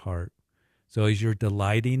desires of your heart. So as you're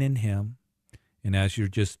delighting in him, and as you're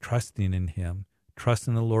just trusting in him, trust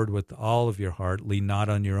in the Lord with all of your heart, lean not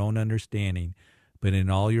on your own understanding, but in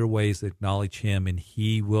all your ways acknowledge him, and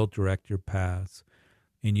he will direct your paths.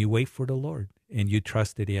 And you wait for the Lord, and you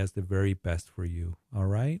trust that he has the very best for you. All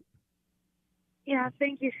right? Yeah,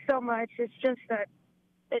 thank you so much. It's just that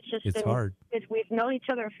it's hard. We've known each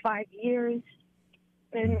other 5 years,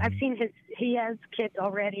 and I've seen he has kids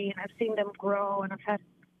already, and I've seen them grow, and I've had,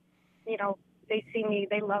 you know, they see me,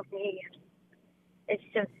 they love me. It's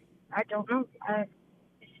just, I don't know. It's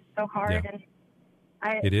just so hard, and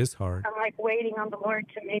it is hard. I'm like waiting on the Lord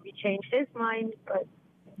to maybe change his mind, but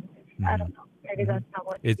I don't know. Maybe that's not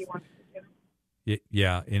what he wants to do.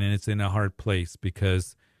 Yeah, and it's in a hard place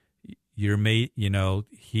because your mate, you know,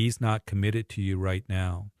 he's not committed to you right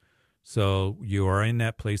now. So you are in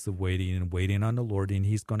that place of waiting and waiting on the Lord, and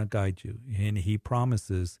he's going to guide you. And he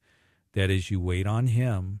promises that as you wait on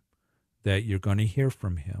him, that you're going to hear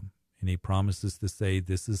from him. And he promises to say,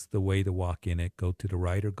 this is the way to walk in it. Go to the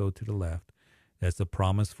right or go to the left. That's a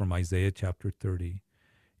promise from Isaiah chapter 30.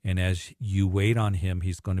 And as you wait on him,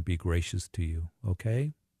 he's going to be gracious to you.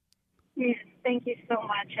 Okay? Yes, thank you so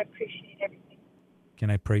much. I appreciate everything. Can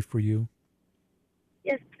I pray for you?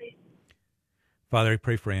 Yes, please. Father, I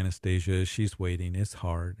pray for Anastasia. She's waiting. It's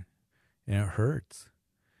hard, and it hurts.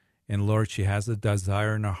 And Lord, she has a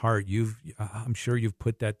desire in her heart. I'm sure you've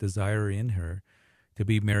put that desire in her to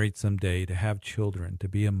be married someday, to have children, to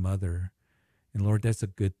be a mother. And Lord, that's a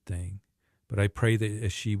good thing. But I pray that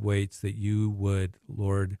as she waits, that you would,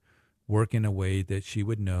 Lord, work in a way that she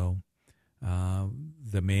would know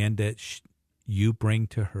the man that you bring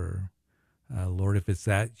to her. Lord, if it's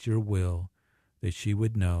that your will, that she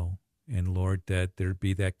would know. And Lord, that there'd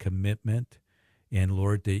be that commitment. And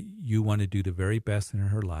Lord, that you want to do the very best in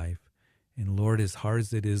her life. And Lord, as hard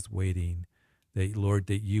as it is waiting, that Lord,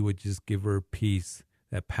 that you would just give her peace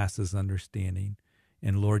that passes understanding.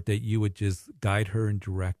 And Lord, that you would just guide her and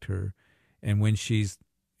direct her. And when she's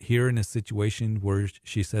here in a situation where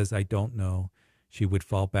she says, I don't know, she would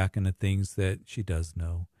fall back into things that she does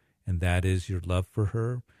know. And that is your love for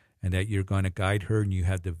her, and that you're going to guide her, and you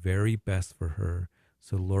have the very best for her.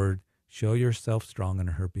 So Lord, show yourself strong on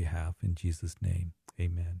her behalf. In Jesus' name,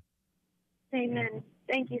 amen. Amen.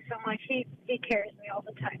 Thank you so much. He carries me all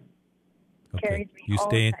the time. Okay. Carries me all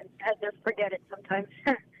the time. I just forget it sometimes.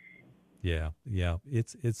 Yeah.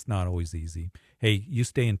 It's not always easy. Hey, you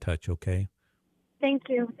stay in touch, okay? Thank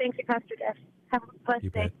you. Thank you, Pastor Jeff. Have a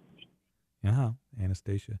blessed day.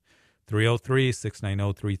 Anastasia.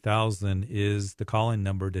 303-690-3000 is the call-in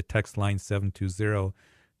number. The text line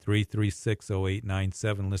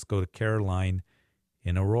 720-336-0897. Let's go to Caroline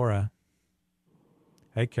in Aurora.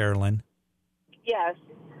 Hey, Carolyn. Yes.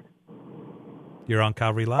 You're on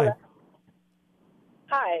Calvary Live. Hello.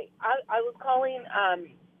 Hi. I was calling.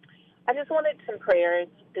 I just wanted some prayers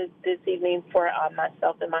this evening for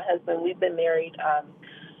myself and my husband. We've been married.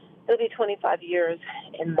 It'll be 25 years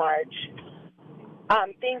in March.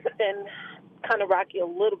 Things have been kind of rocky a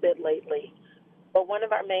little bit lately, but one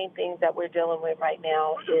of our main things that we're dealing with right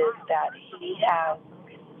now is that he has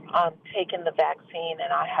taken the vaccine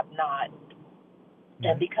and I have not.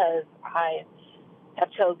 And because I have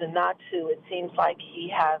chosen not to, it seems like he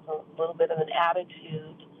has a little bit of an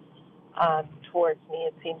attitude towards me.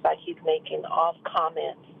 It seems like he's making off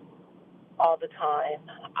comments all the time,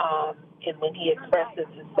 and when he expresses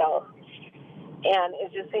himself. And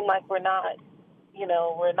it just seems like we're not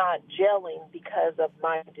gelling because of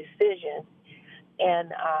my decision.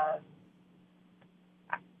 And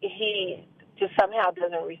he just somehow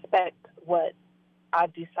doesn't respect what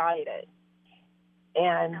I've decided.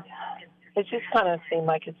 And it just kind of seemed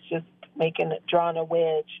like it's just drawing a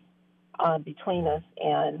wedge between us.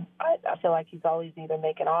 And I feel like he's always either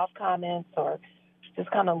making off comments or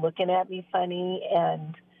just kind of looking at me funny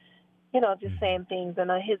and, just saying things.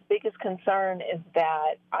 And his biggest concern is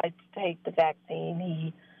that I take the vaccine.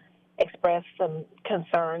 He expressed some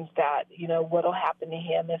concerns that, what will happen to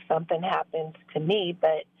him if something happens to me.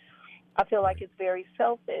 But I feel like it's very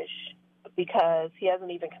selfish because he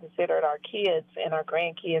hasn't even considered our kids and our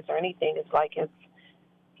grandkids or anything. It's like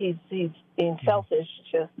he's being selfish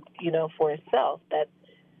just, for himself. So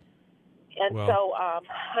I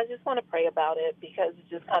just want to pray about it because it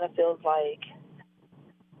just kind of feels like,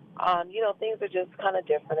 things are just kind of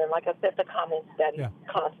different. And like I said, the comments that he's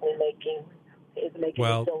constantly making is making me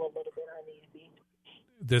feel a little bit uneasy.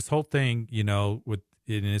 This whole thing,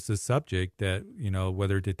 it's a subject that,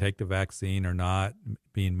 whether to take the vaccine or not,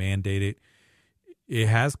 being mandated, it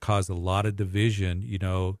has caused a lot of division.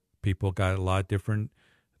 People got a lot of different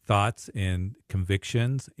thoughts and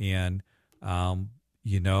convictions, and, and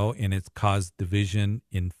it's caused division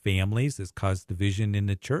in families. It's caused division in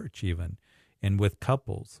the church even, and with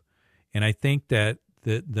couples. And I think that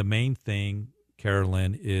the main thing,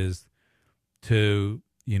 Carolyn, is to,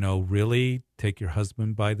 really take your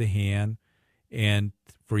husband by the hand and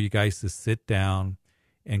for you guys to sit down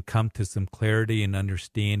and come to some clarity and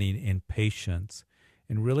understanding and patience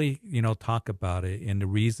and really, talk about it and the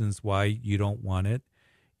reasons why you don't want it,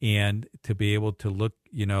 and to be able to look,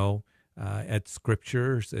 at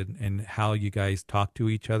scriptures and how you guys talk to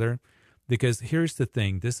each other. Because here's the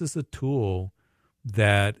thing, this is a tool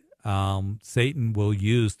that Satan will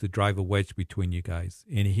use to drive a wedge between you guys.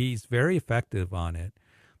 And he's very effective on it.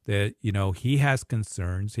 That, he has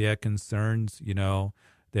concerns. He had concerns, that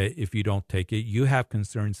if you don't take it, you have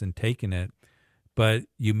concerns in taking it. But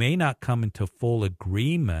you may not come into full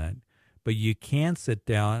agreement, but you can sit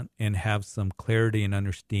down and have some clarity and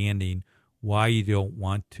understanding why you don't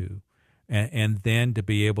want to. And then to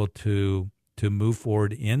be able to move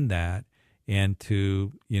forward in that and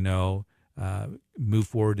to, move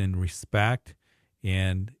forward in respect.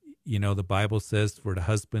 And, the Bible says for the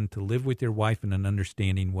husband to live with your wife in an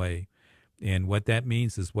understanding way. And what that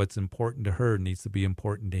means is what's important to her needs to be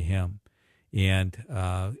important to him. And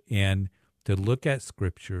to look at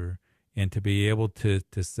scripture and to be able to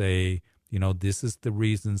say, this is the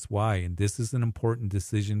reasons why, and this is an important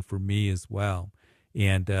decision for me as well.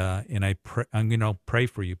 And I'm going to pray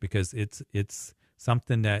for you, because it's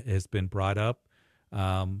something that has been brought up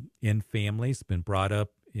in families, been brought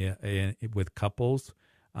up with couples,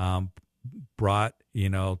 brought,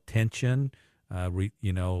 tension,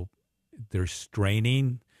 there's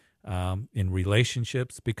straining in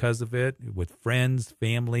relationships because of it, with friends,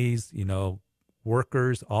 families,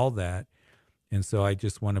 workers, all that. And so I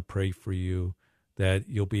just want to pray for you that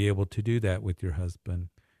you'll be able to do that with your husband,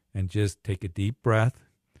 and just take a deep breath,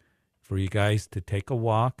 for you guys to take a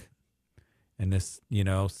walk and this,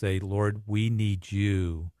 say, Lord, we need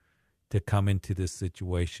you to come into this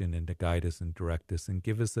situation and to guide us and direct us and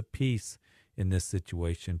give us a peace in this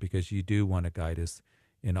situation, because you do want to guide us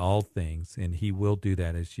in all things. And he will do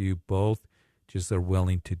that as you both just are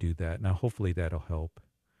willing to do that. Now, hopefully that'll help.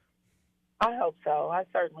 I hope so. I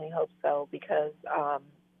certainly hope so, because,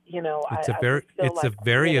 it's a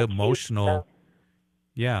very emotional,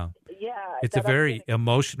 it's a very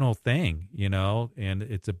emotional thing, and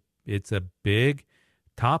it's a big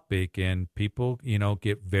topic, and people,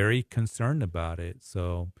 get very concerned about it.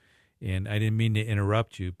 So, and I didn't mean to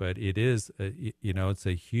interrupt you, but it is, it's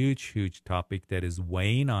a huge, huge topic that is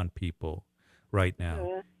weighing on people right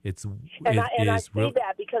now. Mm-hmm. I see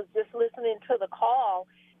that, because just listening to the call,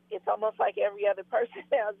 it's almost like every other person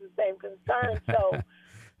has the same concern. So,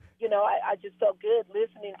 I just felt good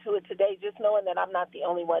listening to it today, just knowing that I'm not the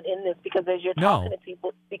only one in this, because as you're talking to people,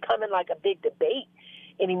 it's becoming like a big debate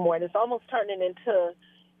anymore. And it's almost turning into,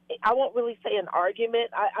 I won't really say an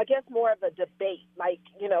argument, I guess more of a debate, like,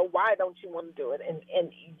 why don't you want to do it? And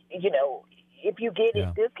if you get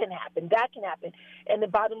it, this can happen, that can happen. And the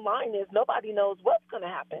bottom line is nobody knows what's going to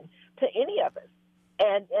happen to any of us.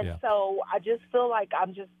 And so I just feel like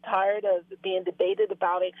I'm just tired of being debated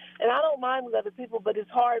about it. And I don't mind with other people, but it's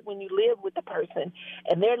hard when you live with the person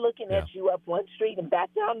and they're looking at you up one street and back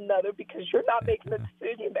down another, because you're not making a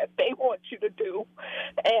decision that they want you to do.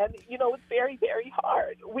 And, it's very, very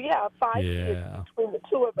hard. We have 5 kids between the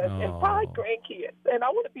two of us and 5 grandkids, and I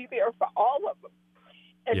want to be there for all of them.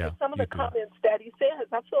 And for some of the comments that he says,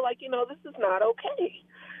 I feel like, this is not okay.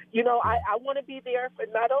 I want to be there for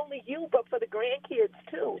not only you, but for the grandkids,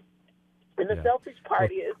 too. And the selfish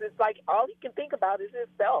part is, it's like all he can think about is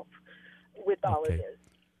himself with all of this.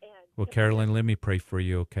 Well, Carolyn, let me pray for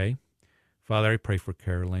you, okay? Father, I pray for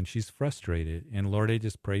Carolyn. She's frustrated. And, Lord, I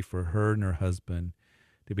just pray for her and her husband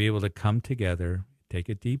to be able to come together, take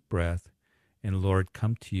a deep breath, and, Lord,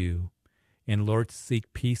 come to you. And, Lord,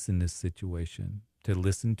 seek peace in this situation, to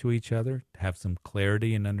listen to each other, to have some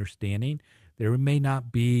clarity and understanding. There may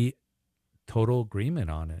not be total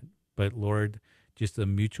agreement on it, but, Lord, just a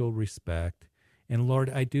mutual respect. And, Lord,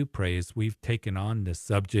 I do pray, as we've taken on this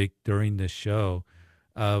subject during this show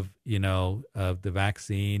of, of the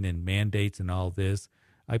vaccine and mandates and all this,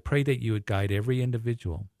 I pray that you would guide every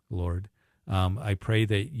individual, Lord. I pray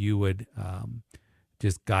that you would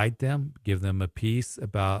just guide them, give them a peace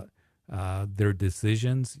about their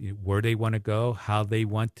decisions, where they want to go, how they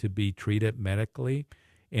want to be treated medically.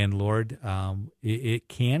 And, Lord, it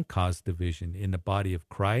can cause division in the body of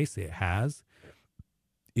Christ. It has.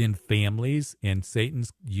 in families, and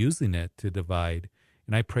Satan's using it to divide.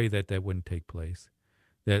 And I pray that that wouldn't take place.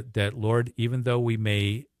 That Lord, even though we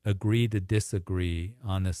may agree to disagree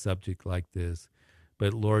on a subject like this,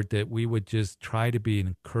 but Lord, that we would just try to be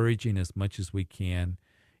encouraging as much as we can.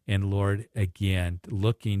 And Lord, again,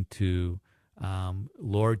 looking to,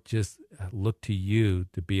 Lord, just look to you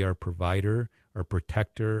to be our provider, our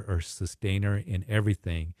protector, our sustainer in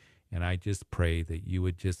everything. And I just pray that you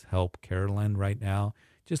would just help Carolyn right now,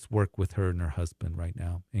 just work with her and her husband right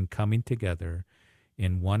now in coming together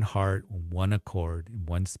in one heart, one accord, in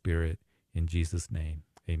one spirit, in Jesus' name.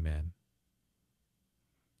 Amen.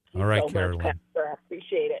 All right, so Carolyn. Much, Pastor. I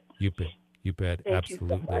appreciate it. You bet. Thank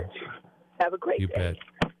Absolutely. You so much. Have a great day.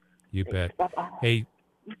 You bet. Bye-bye. Hey,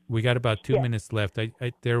 we got about 2 minutes left.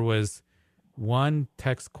 There was one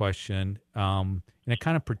text question, and it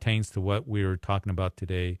kind of pertains to what we were talking about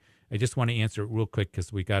today. I just want to answer it real quick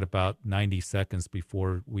because we got about 90 seconds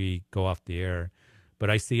before we go off the air. But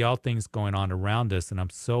I see all things going on around us, and I'm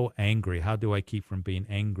so angry. How do I keep from being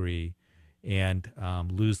angry and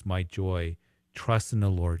lose my joy? Trust in the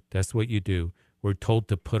Lord. That's what you do. We're told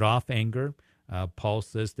to put off anger. Paul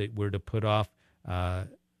says that we're to put off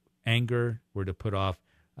anger. We're to put off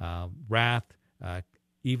wrath,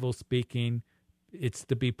 evil speaking. It's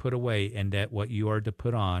to be put away, and that what you are to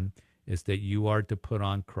put on is that you are to put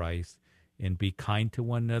on Christ and be kind to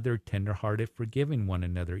one another, tenderhearted, forgiving one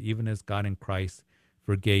another, even as God in Christ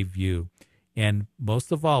forgave you. And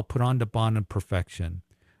most of all, put on the bond of perfection.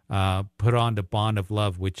 Put on the bond of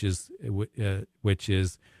love, which is the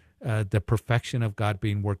perfection of God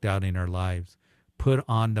being worked out in our lives. Put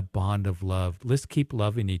on the bond of love. Let's keep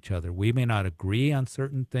loving each other. We may not agree on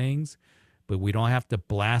certain things, but we don't have to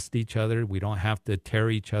blast each other. We don't have to tear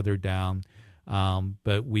each other down.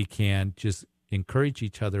 But we can just encourage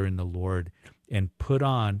each other in the Lord and put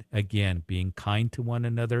on, again, being kind to one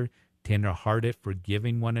another, tenderhearted,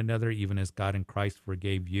 forgiving one another, even as God in Christ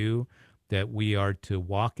forgave you, that we are to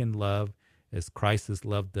walk in love as Christ has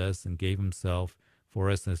loved us and gave himself for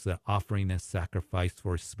us as an offering, a sacrifice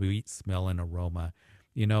for a sweet smelling aroma.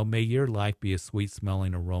 You know, may your life be a sweet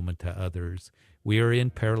smelling aroma to others. We are in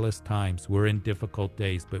perilous times. We're in difficult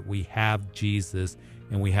days, but we have Jesus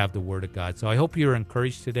and we have the Word of God. So I hope you're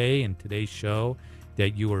encouraged today in today's show,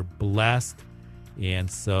 that you are blessed. And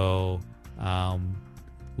so,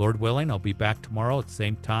 Lord willing, I'll be back tomorrow at the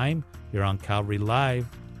same time here on Calvary Live.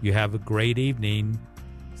 You have a great evening.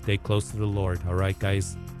 Stay close to the Lord. All right,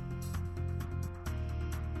 guys?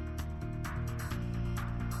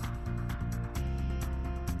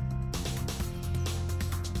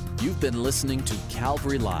 You've been listening to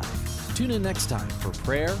Calvary Live. Tune in next time for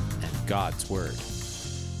prayer and God's Word.